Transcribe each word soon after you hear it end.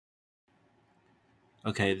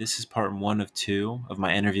Okay, this is part one of two of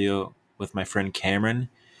my interview with my friend Cameron.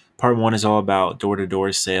 Part one is all about door to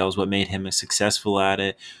door sales, what made him successful at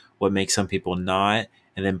it, what makes some people not.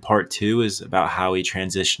 And then part two is about how he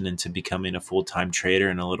transitioned into becoming a full time trader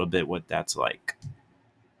and a little bit what that's like.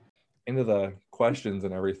 Into the questions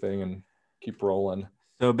and everything and keep rolling.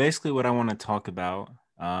 So basically, what I want to talk about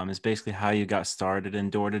is basically how you got started in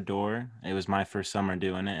door to door. It was my first summer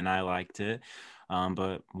doing it, and I liked it.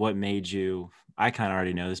 But what made you? I kind of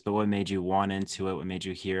already know this, but what made you want into it? What made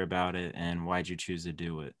you hear about it, and why'd you choose to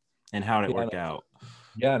do it? And how did it Yeah, work out?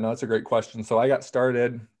 no, that's a great question. So I got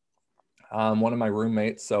started. One of my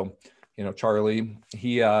roommates, so Charlie,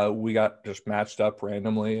 he we got just matched up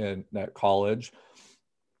randomly at college,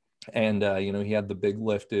 and he had the big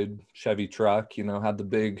lifted Chevy truck. Had the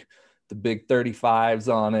big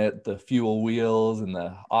 35s on it, the fuel wheels, and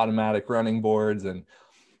the automatic running boards, and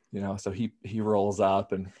so he rolls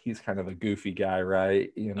up, and he's kind of a goofy guy,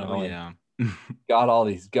 right? Oh And yeah. got all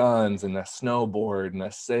these guns and a snowboard and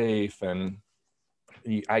a safe, and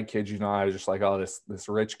I kid you not, I was just like, oh, this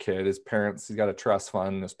rich kid, his parents, he's got a trust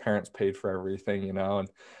fund, and his parents paid for everything, and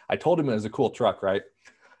I told him it was a cool truck, right?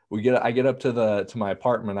 I get up to my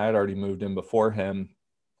apartment. I had already moved in before him,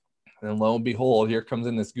 and lo and behold, here comes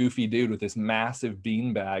in this goofy dude with this massive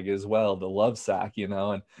bean bag as well, the love sack, and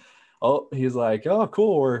oh, he's like, oh,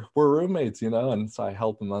 cool, we're roommates, and so I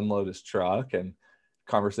help him unload his truck, and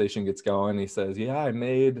conversation gets going. He says, yeah, I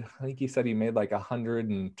think he said he made like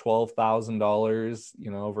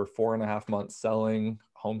 $112,000, over 4.5 months selling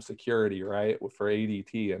home security, right, for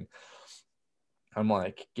ADT. And I'm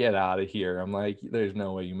like, get out of here. I'm like, there's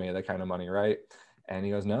no way you made that kind of money, right? And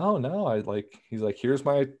he goes, no, no. He's like,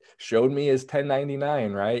 showed me his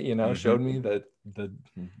 1099, right? Hmm. Showed me the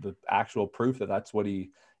actual proof that that's what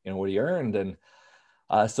he earned. And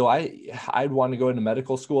so I'd want to go into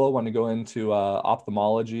medical school, want to go into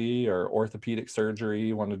ophthalmology or orthopedic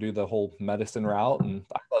surgery, want to do the whole medicine route, and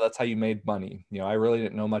I thought that's how you made money. I really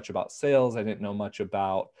didn't know much about sales. I didn't know much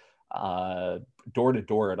about uh, door to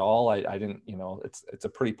door at all. I didn't, it's a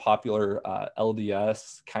pretty popular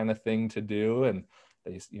LDS kind of thing to do, and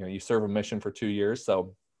you serve a mission for 2 years.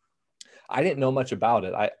 So I didn't know much about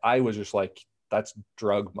it. I was just like, that's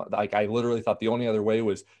drug. Like I literally thought the only other way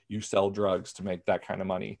was you sell drugs to make that kind of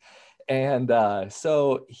money. And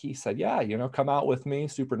so he said, yeah, come out with me.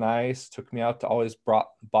 Super nice. Took me out to always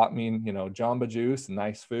bought me, Jamba Juice and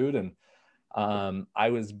nice food. And I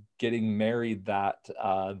was getting married that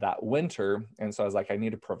winter, and so I was like, I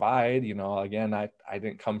need to provide. Again, I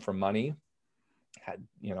didn't come from money. Had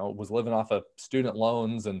was living off of student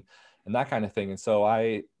loans and that kind of thing. And so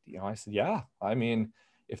I said, yeah, I mean,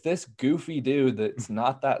 if this goofy dude that's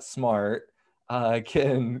not that smart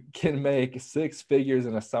can make six figures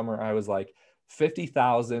in a summer, I was like,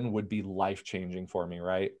 50,000 would be life changing for me,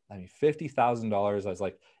 right? I mean, $50,000. I was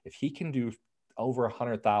like, if he can do over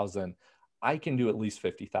 100,000, I can do at least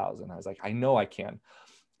 50,000. I was like, I know I can.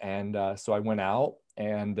 And so I went out,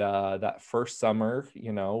 and that first summer,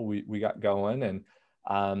 we got going, and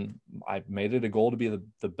I made it a goal to be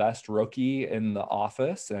the best rookie in the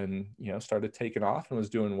office, and started taking off and was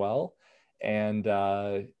doing well. And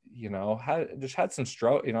had some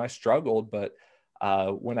struggle. I struggled, but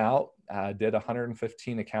went out, did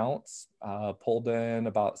 115 accounts, pulled in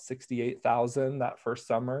about 68,000 that first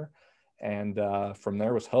summer, and from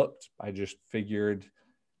there was hooked. I just figured,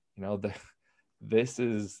 the this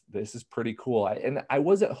is pretty cool. And I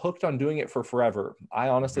wasn't hooked on doing it for forever. I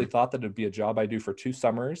honestly Hmm. thought that it'd be a job I do for 2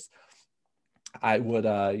 summers. I would,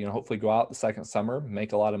 hopefully go out the second summer,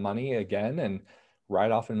 make a lot of money again, and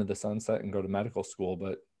ride off into the sunset and go to medical school.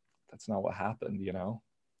 But that's not what happened.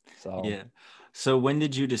 So Yeah. So when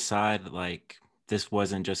did you decide like this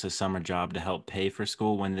wasn't just a summer job to help pay for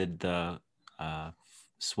school? When did the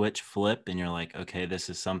switch flip and you're like, okay, this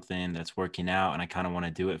is something that's working out and I kind of want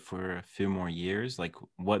to do it for a few more years? Like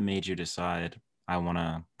what made you decide I want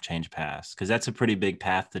to change paths? Because that's a pretty big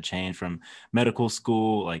path to change from medical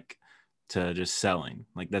school like to just selling.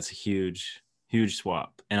 Like that's a huge, huge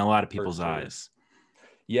swap in a lot of for people's sure. eyes.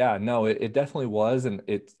 Yeah, no, it definitely was. And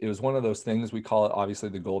it was one of those things, we call it obviously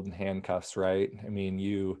the golden handcuffs, right? I mean,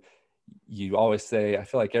 you always say, I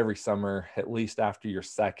feel like every summer, at least after your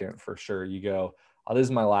second, for sure, you go, oh, this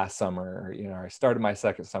is my last summer. I started my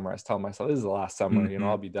second summer. I was telling myself, this is the last summer,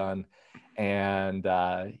 I'll Hmm. be done. And,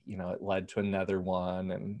 it led to another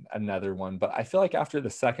one and another one. But I feel like after the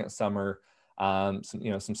second summer,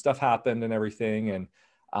 some stuff happened and everything. And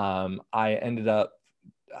I ended up,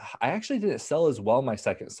 I actually didn't sell as well my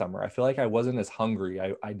second summer. I feel like I wasn't as hungry.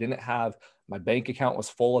 I didn't have, my bank account was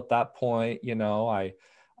full at that point. I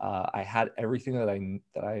I had everything that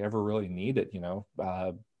I ever really needed,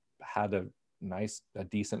 had a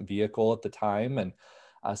decent vehicle at the time. And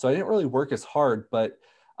so I didn't really work as hard, but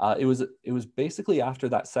it was basically after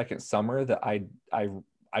that second summer that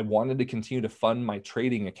I wanted to continue to fund my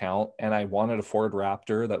trading account, and I wanted a Ford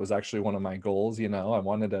Raptor. That was actually one of my goals. I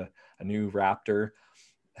wanted a new Raptor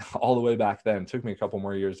all the way back then. It took me a couple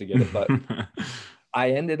more years to get it, but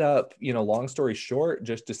I ended up, long story short,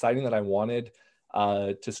 just deciding that I wanted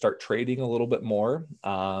to start trading a little bit more.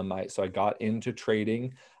 So I got into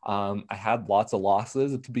trading. I had lots of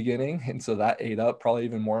losses at the beginning, and so that ate up probably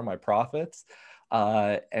even more of my profits.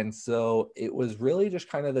 And so it was really just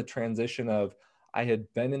kind of the transition of, I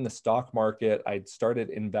had been in the stock market. I'd started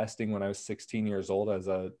investing when I was 16 years old as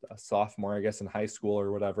a sophomore, I guess, in high school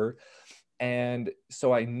or whatever. And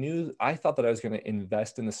so I thought that I was going to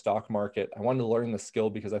invest in the stock market. I wanted to learn the skill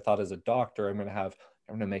because I thought as a doctor, I'm going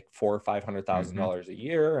to make $400,000 or Hmm. $500,000 a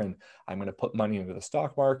year. And I'm going to put money into the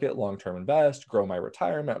stock market, long-term invest, grow my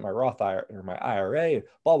retirement, my Roth IRA, or my IRA,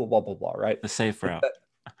 blah, blah, blah, blah, blah. Right. The safe But route.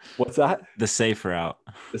 what's that? The safe route.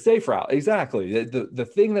 The safe route. Exactly. The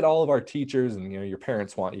thing that all of our teachers and, your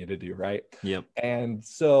parents want you to do. Right. Yep. And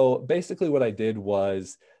so basically what I did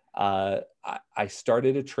was, I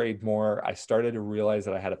started to trade more. I started to realize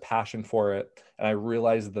that I had a passion for it. And I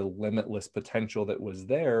realized the limitless potential that was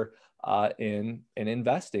there in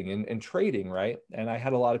investing and trading. Right. And I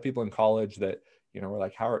had a lot of people in college that, were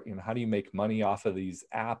like, how do you make money off of these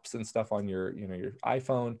apps and stuff on your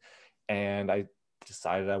iPhone? And I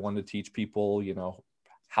decided I wanted to teach people,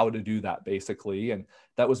 how to do that basically. And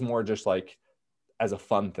that was more just like as a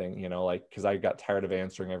fun thing, like, because I got tired of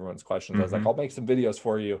answering everyone's questions. I was like, Hmm. I'll make some videos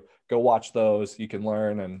for you. Go watch those. You can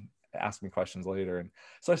learn and ask me questions later. And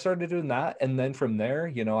so I started doing that. And then from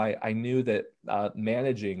there, I knew that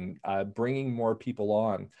managing, bringing more people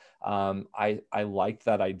on, I liked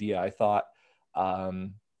that idea. I thought,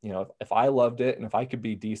 if I loved it and if I could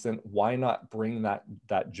be decent, why not bring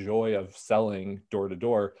that joy of selling door to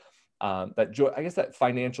door? That joy, I guess, that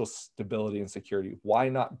financial stability and security. Why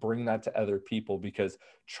not bring that to other people? Because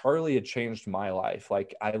Charlie had changed my life.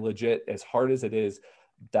 Like, I legit, as hard as it is,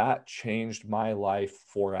 that changed my life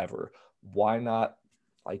forever. Why not,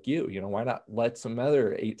 like why not let some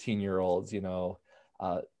other 18-year-olds,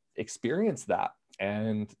 experience that?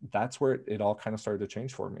 And that's where it all kind of started to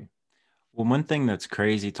change for me. Well, one thing that's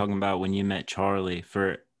crazy talking about when you met Charlie,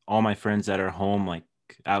 for all my friends that are home, like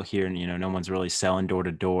out here, and no one's really selling door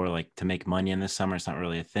to door, like to make money in the summer. It's not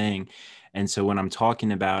really a thing. And so when I'm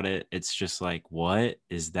talking about it, it's just like, what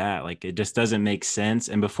is that? Like, it just doesn't make sense.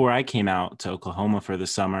 And before I came out to Oklahoma for the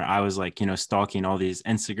summer, I was like, stalking all these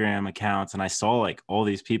Instagram accounts, and I saw like all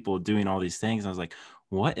these people doing all these things. And I was like,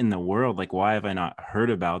 what in the world? Like, why have I not heard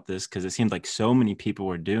about this? Because it seemed like so many people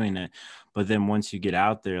were doing it. But then once you get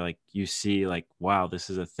out there, like, you see like, wow, this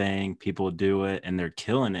is a thing, people do it and they're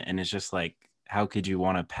killing it. And it's just like, how could you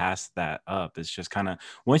want to pass that up? It's just kind of,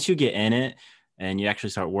 once you get in it and you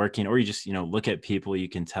actually start working, or you just, look at people, you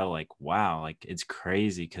can tell like, wow, like, it's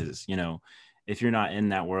crazy. Cause if you're not in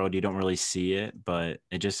that world, you don't really see it, but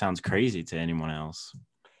it just sounds crazy to anyone else.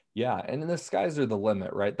 Yeah. And the skies are the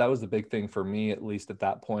limit, right? That was the big thing for me, at least at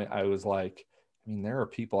that point. I was like, I mean, there are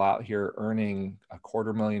people out here earning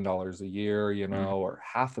 $250,000 a year, Mm. or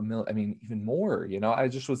 500,000. I mean, even more, I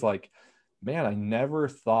just was like, man, I never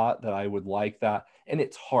thought that I would like that. And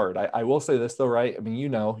it's hard. I will say this though, right? I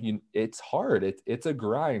mean, it's hard. It's a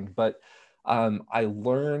grind, but I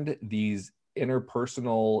learned these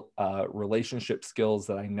interpersonal relationship skills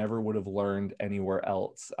that I never would have learned anywhere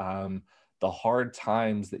else. The hard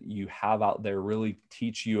times that you have out there really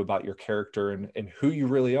teach you about your character and who you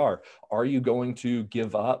really are. Are you going to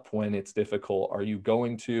give up when it's difficult? Are you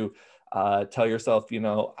going to tell yourself,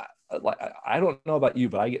 I don't know about you,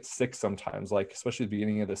 but I get sick sometimes, like especially the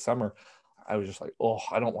beginning of the summer. I was just like, oh,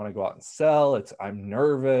 I don't want to go out and sell. I'm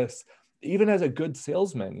nervous. Even as a good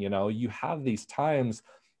salesman, you have these times,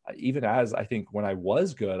 even as I think when I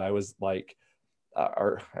was good, I was like,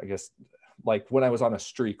 or I guess like when I was on a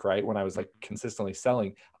streak, right? When I was like consistently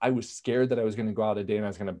selling, I was scared that I was going to go out a day and I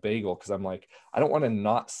was going to bagel because I'm like, I don't want to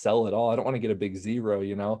not sell at all. I don't want to get a big zero,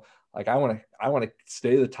 like I want to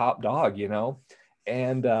stay the top dog,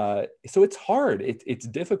 and so it's hard. It's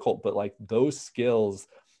difficult, but like those skills,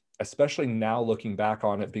 especially now looking back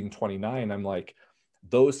on it being 29, I'm like,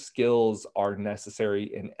 those skills are necessary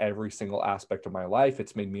in every single aspect of my life.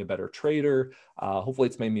 It's made me a better trader. Hopefully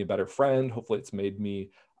it's made me a better friend. Hopefully it's made me,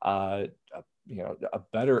 a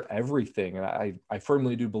better everything. And I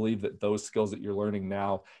firmly do believe that those skills that you're learning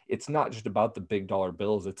now, it's not just about the big dollar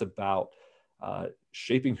bills. It's about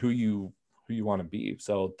shaping who you who you want to be.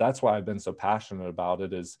 So that's why I've been so passionate about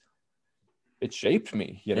it, is it shaped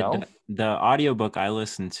me, you know? The audiobook I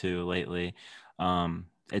listened to lately,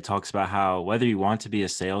 it talks about how whether you want to be a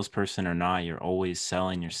salesperson or not, you're always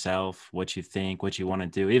selling yourself, what you think, what you want to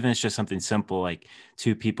do. Even if it's just something simple like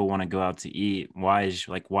two people want to go out to eat. Why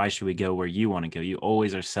should we go where you want to go? You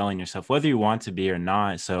always are selling yourself, whether you want to be or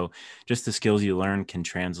not. So just the skills you learn can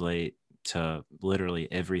translate to literally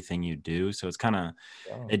everything you do. So it's kind of,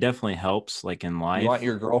 Yeah. it definitely helps like in You want life.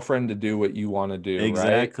 your girlfriend to do what you want to do, right?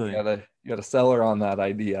 Exactly. You gotta sell her on that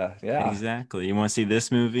idea. Yeah, Exactly. You want to see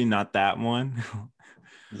this movie, not that one.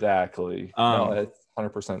 exactly. No, um, it's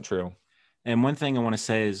 100% true. and one thing I want to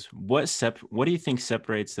say is what do you think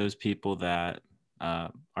separates those people that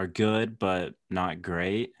are good but not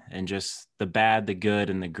great, and just the bad, the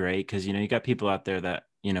good, and the great? Because you got people out there that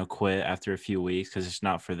quit after a few weeks because it's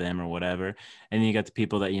not for them or whatever, and then you got the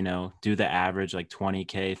people that do the average like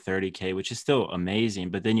 20K, 30K, which is still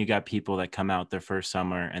amazing. But then you got people that come out their first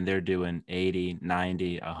summer and they're doing 80,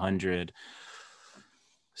 90, 100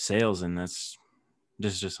 sales, and that's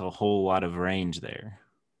there's just a whole lot of range there.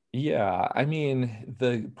 Yeah, I mean,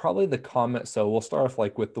 probably the comment, so we'll start off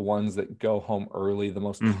like with the ones that go home early. The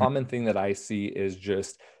most Hmm. common thing that I see is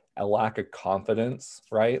just a lack of confidence,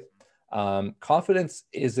 right? Confidence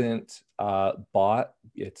isn't bought.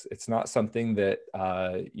 It's not something that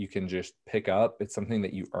you can just pick up. It's something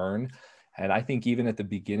that you earn. And I think even at the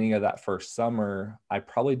beginning of that first summer, I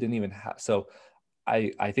probably didn't even have, so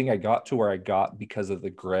I think I got to where I got because of the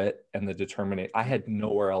grit and the determination. I had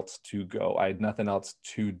nowhere else to go. I had nothing else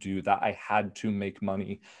to do. That I had to make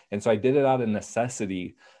money, and so I did it out of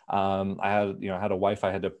necessity. I had a wife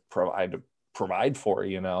I had to provide for.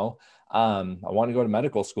 I wanted to go to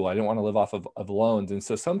medical school. I didn't want to live off of loans, and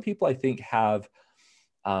so some people I think have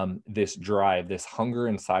this drive, this hunger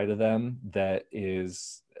inside of them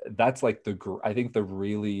that's like I think the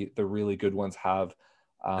really good ones have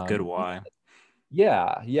A good um, why.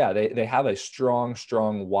 yeah, they have a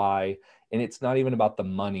strong why, and it's not even about the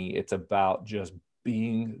money. It's about just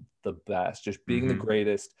being the best, just being the Hmm.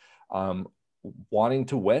 greatest, wanting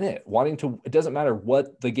to win it, wanting to. It doesn't matter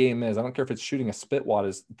what the game is. I don't care if it's shooting a spit wad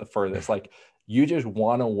is the furthest. Like you just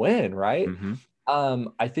want to win, right? Hmm.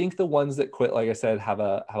 I think the ones that quit, like I said, have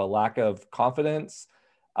a lack of confidence.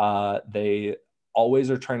 They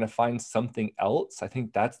always are trying to find something else. I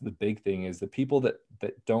think that's the big thing, is the people that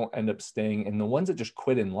don't end up staying, and the ones that just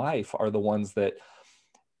quit in life are the ones that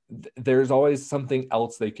there's always something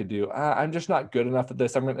else they could do. I'm just not good enough at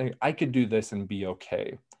this. I could do this and be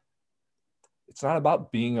okay. It's not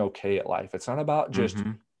about being okay at life. It's not about just,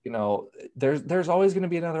 Hmm. there's always going to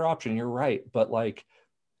be another option. You're right. But like,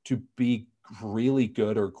 to be really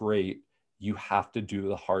good or great, you have to do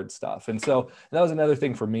the hard stuff. And so that was another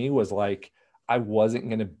thing for me, was like, I wasn't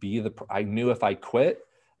going to I knew if I quit,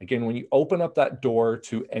 again, when you open up that door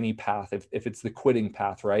to any path, if it's the quitting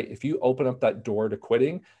path, right? If you open up that door to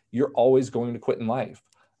quitting, you're always going to quit in life.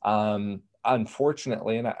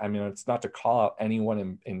 Unfortunately, and I mean, it's not to call out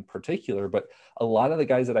anyone in particular, but a lot of the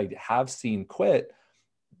guys that I have seen quit,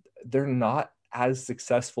 they're not as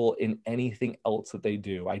successful in anything else that they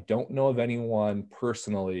do. I don't know of anyone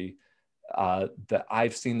personally that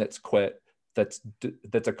I've seen that's quit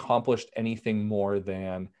that's accomplished anything more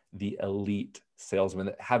than the elite salesmen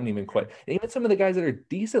that haven't even quit. And even some of the guys that are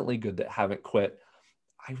decently good that haven't quit,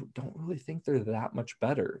 I don't really think they're that much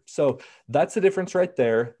better. So that's the difference right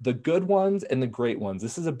there. The good ones and the great ones.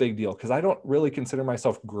 This is a big deal because I don't really consider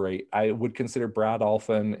myself great. I would consider Brad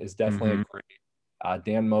Alphen is definitely a Hmm. great.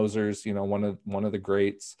 Dan Moser's, one of the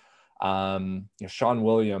greats. Sean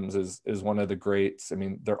Williams is one of the greats. I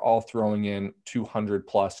mean, they're all throwing in 200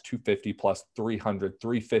 plus, 250 plus, 300,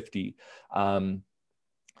 350.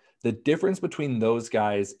 The difference between those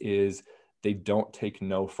guys is they don't take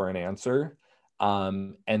no for an answer.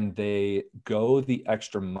 And they go the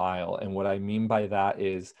extra mile. And what I mean by that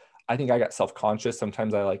is, I think I got self-conscious.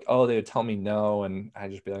 Sometimes I like, oh, they would tell me no. And I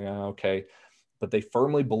just be like, oh, okay. But they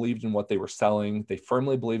firmly believed in what they were selling. They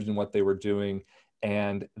firmly believed in what they were doing.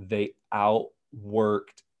 And they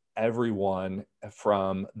outworked everyone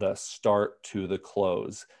from the start to the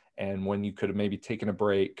close. And when you could have maybe taken a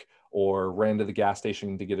break or ran to the gas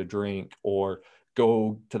station to get a drink or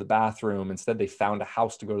go to the bathroom, instead they found a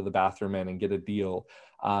house to go to the bathroom in and get a deal.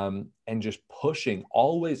 And just pushing,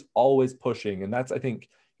 always pushing. And that's, I think,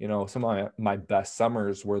 some of my best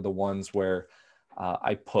summers were the ones where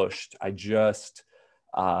I pushed.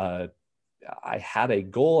 Uh, I had a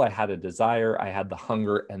goal, I had a desire, I had the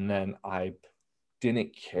hunger, and then I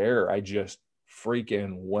didn't care. I just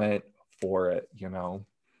freaking went for it.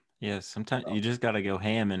 Yeah, sometimes So, you just got to go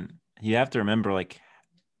ham, and you have to remember, like,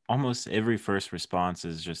 almost every first response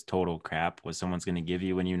is just total crap what someone's going to give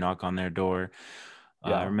you when you knock on their door. I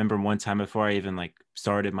Yeah. remember one time before I even like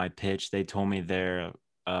started my pitch, they told me their,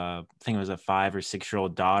 I think it was a 5 or 6 year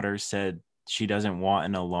old daughter said she doesn't want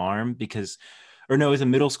an alarm because, or no, it was a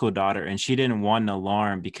middle school daughter and she didn't want an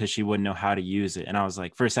alarm because she wouldn't know how to use it. And I was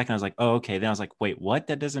like, for a second, I was like, oh, okay. Then I was like, wait, what?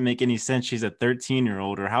 That doesn't make any sense. She's a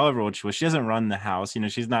 13-year-old or however old she was. She doesn't run the house. You know,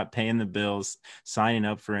 she's not paying the bills, signing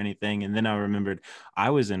up for anything. And then I remembered I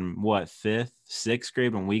was in what, fifth, sixth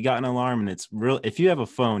grade when we got an alarm. And it's real. If you have a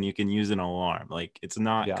phone, you can use an alarm. Like it's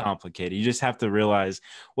not Yeah. complicated. You just have to realize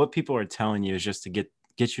what people are telling you is just to get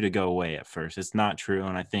you to go away at first. It's not true.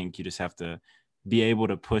 And I think you just have to be able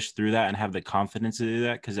to push through that and have the confidence to do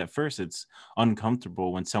that. Because at first it's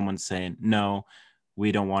uncomfortable when someone's saying, no,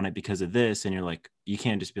 we don't want it because of this. And you're like, you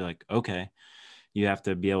can't just be like, okay. You have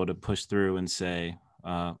to be able to push through and say,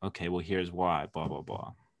 okay, well, here's why, blah, blah,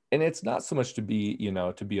 blah. And it's not so much to be,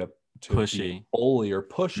 to be a Pushy. bully or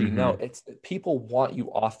pushy. No, Mm-hmm. it's that people want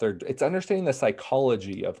you off their, it's understanding the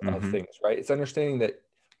psychology of Mm-hmm. things, right? It's understanding that,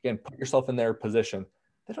 again, put yourself in their position.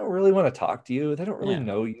 They don't really want to talk to you. They don't really Yeah.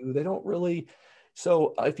 know you. They don't really.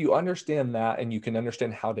 So if you understand that and you can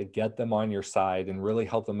understand how to get them on your side and really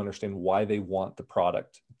help them understand why they want the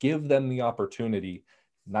product, give them the opportunity.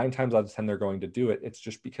 9 times out of 10, they're going to do it. It's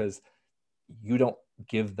just because you don't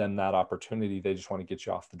give them that opportunity. They just want to get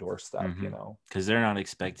you off the doorstep, Mm-hmm. Because they're not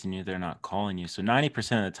expecting you, they're not calling you. So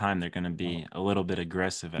 90% of the time, they're going to No. be a little bit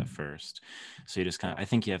aggressive at first. So you just kind Yeah. of, I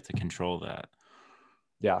think you have to control that.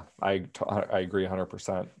 Yeah, I agree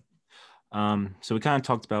 100%. So we kind of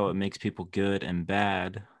talked about what makes people good and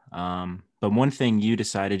bad. But one thing you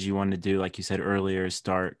decided you wanted to do, like you said earlier, is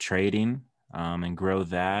start trading and grow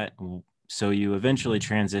that. So you eventually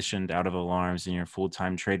transitioned out of alarms and you're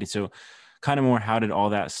full-time trading. So kind of more, how did all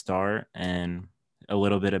that start, and a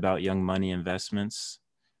little bit about Young Money Investments?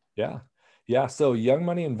 Yeah. Yeah. So Young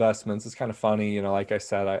Money Investments is kind of funny. Like I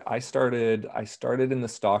said, I started in the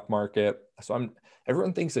stock market. So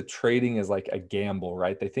everyone thinks that trading is like a gamble,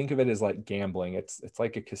 right? They think of it as like gambling. It's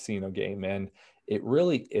like a casino game, and it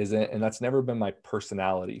really isn't. And that's never been my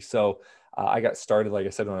personality. So I got started, like I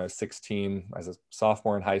said, when I was 16 as a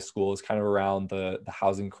sophomore in high school. It's kind of around the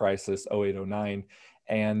housing crisis, 08, 09.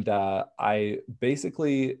 And I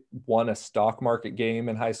basically won a stock market game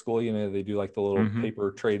in high school. They do like the little Mm-hmm.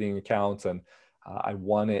 paper trading accounts, and I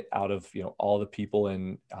won it out of all the people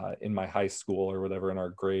in my high school or whatever in our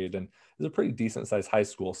grade, and it was a pretty decent sized high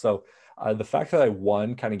school. So the fact that I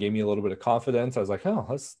won kind of gave me a little bit of confidence. I was like, oh,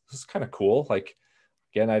 this is kind of cool. Like,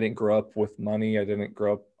 again, I didn't grow up with money. I didn't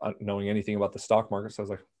grow up knowing anything about the stock market. So I was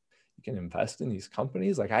like, you can invest in these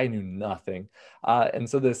companies. Like, I knew nothing. And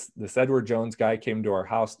so this Edward Jones guy came to our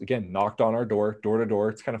house again, knocked on our door to door.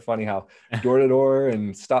 It's kind of funny how door to door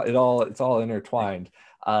and stuff, it's all intertwined.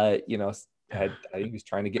 I think he was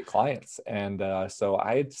trying to get clients. And so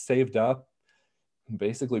I had saved up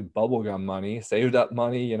basically bubblegum money, saved up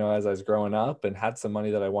money, as I was growing up, and had some money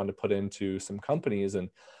that I wanted to put into some companies. And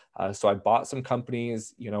so I bought some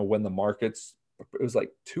companies, when the markets, it was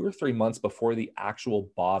like 2 or 3 months before the actual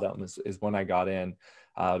bottom is when I got in,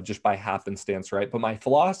 just by happenstance, right? But my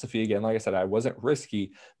philosophy, again, like I said, I wasn't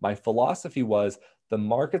risky. My philosophy was the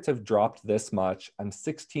markets have dropped this much. I'm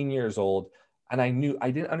 16 years old. And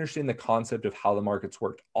I didn't understand the concept of how the markets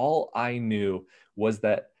worked. All I knew was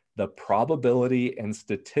that the probability and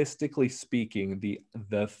statistically speaking, the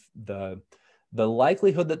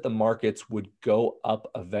likelihood that the markets would go up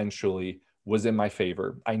eventually was in my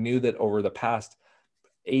favor. I knew that over the past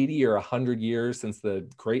 80 or 100 years since the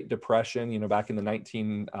Great Depression, back in the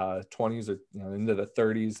 1920s or into the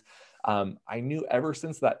 30s, I knew ever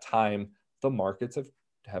since that time the markets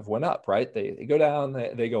have went up, right? They go down,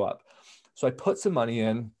 they go up. So I put some money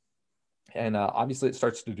in, and obviously it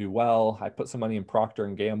starts to do well. I put some money in Procter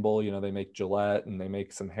and Gamble. They make Gillette and they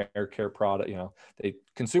make some hair care product. They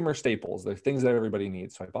consumer staples. They're things that everybody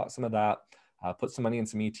needs. So I bought some of that. Put some money in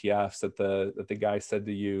some ETFs that the guy said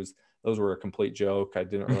to use. Those were a complete joke. I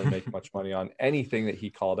didn't really make much money on anything that he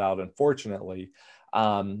called out, unfortunately.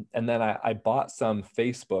 And then I bought some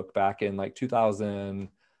Facebook back in like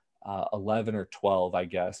 2011 or 12, I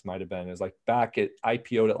guess, might have been. It was like back at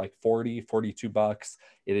IPO'd at like 40, $42.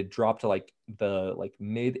 It had dropped to like the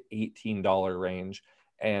mid $18 range.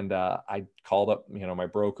 And I called up, my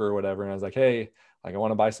broker or whatever. And I was like, hey, like I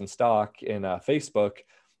want to buy some stock in Facebook.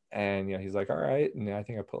 And, he's like, all right. And I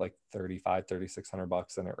think I put like 3,600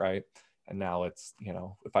 bucks in it. Right. And now it's,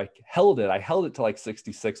 if I held it to like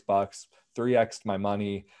 $66, 3x my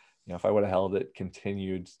money. If I would have held it,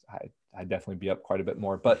 continued, I'd definitely be up quite a bit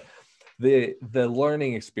more. But the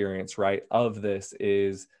learning experience, right, of this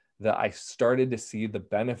is that I started to see the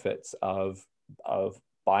benefits of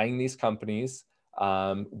buying these companies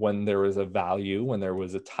when there was a value, when there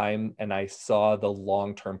was a time, and I saw the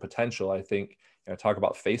long-term potential. I think, talk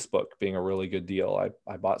about Facebook being a really good deal.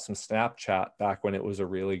 I bought some Snapchat back when it was a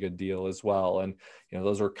really good deal as well. And,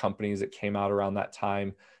 those were companies that came out around that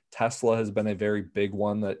time. Tesla has been a very big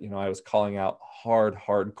one that, I was calling out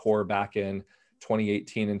hardcore back in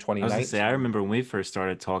 2018 and I was gonna say, 2019. I remember when we first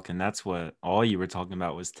started talking, that's what all you were talking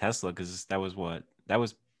about was Tesla, because that was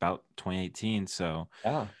about 2018. So,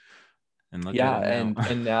 Yeah. and look at Yeah, it now.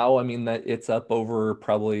 and now, I mean, that it's up over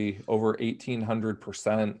probably over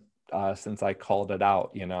 1,800% since I called it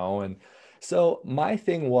out, and so my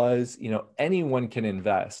thing was, anyone can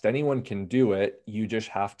invest, anyone can do it. You just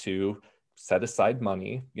have to set aside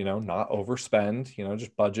money, not overspend,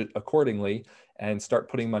 just budget accordingly and start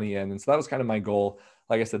putting money in. And so that was kind of my goal.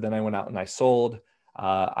 Like I said, then I went out and I sold.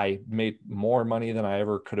 I made more money than I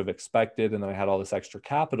ever could have expected, and then I had all this extra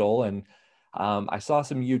capital. And I saw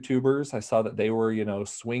some YouTubers. I saw that they were,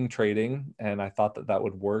 swing trading, and I thought that that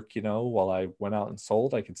would work. While I went out and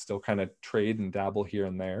sold, I could still kind of trade and dabble here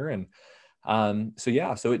and there. And so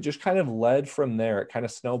yeah, so it just kind of led from there. It kind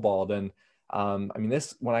of snowballed. And I mean,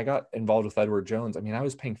 when I got involved with Edward Jones, I mean, I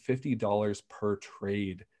was paying $50 per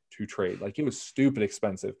trade to trade. Like, it was stupid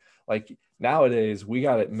expensive. Like, nowadays we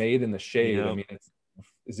got it made in the shade. I Yep. mean, it's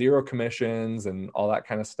zero commissions and all that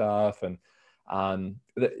kind of stuff. And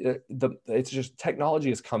it's just, technology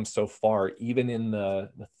has come so far, even in the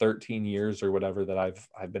 13 years or whatever that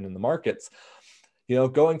I've been in the markets.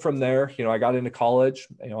 Going from there, I got into college.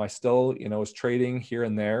 I still, was trading here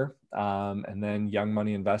and there, and then Young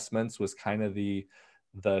Money Investments was kind of the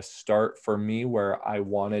start for me, where I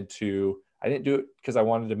didn't do it because I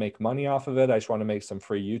wanted to make money off of it. I just want to make some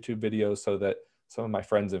free YouTube videos so that some of my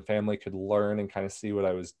friends and family could learn and kind of see what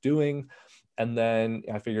I was doing. And then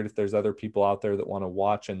I figured, if there's other people out there that want to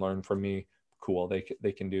watch and learn from me, cool,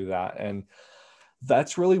 they can do that. And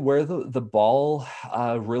that's really where the ball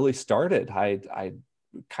really started. I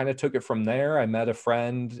kind of took it from there. I met a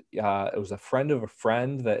friend. It was a friend of a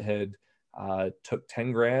friend that had took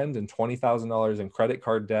 10 grand and $20,000 in credit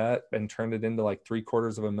card debt and turned it into like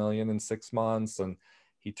 $750,000 in 6 months. And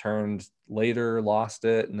he turned later, lost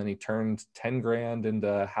it, and then he turned 10 grand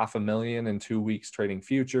into $500,000 in 2 weeks trading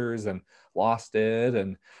futures and lost it.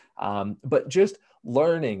 And but just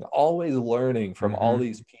learning, always learning from all Mm-hmm.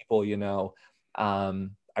 these people.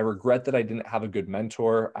 I regret that I didn't have a good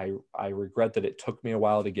mentor. I regret that it took me a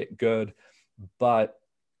while to get good. But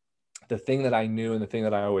the thing that I knew, and the thing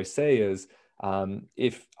that I always say is,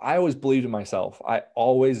 if I always believed in myself, I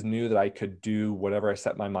always knew that I could do whatever I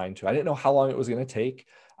set my mind to. I didn't know how long it was going to take.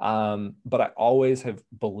 But I always have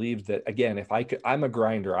believed that, again, if I'm a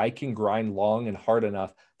grinder, I can grind long and hard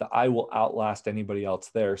enough that I will outlast anybody else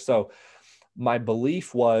there. So my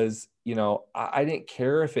belief was, I didn't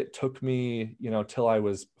care if it took me, till I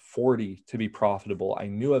was 40 to be profitable. I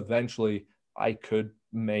knew eventually I could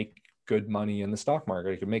make good money in the stock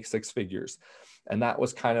market. I could make six figures. And that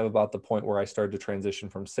was kind of about the point where I started to transition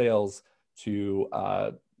from sales to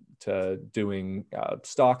doing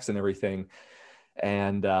stocks and everything.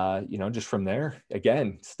 And, just from there,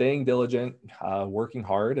 again, staying diligent, working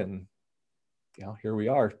hard. And, here we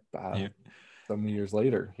are, Yeah. so many years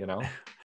later.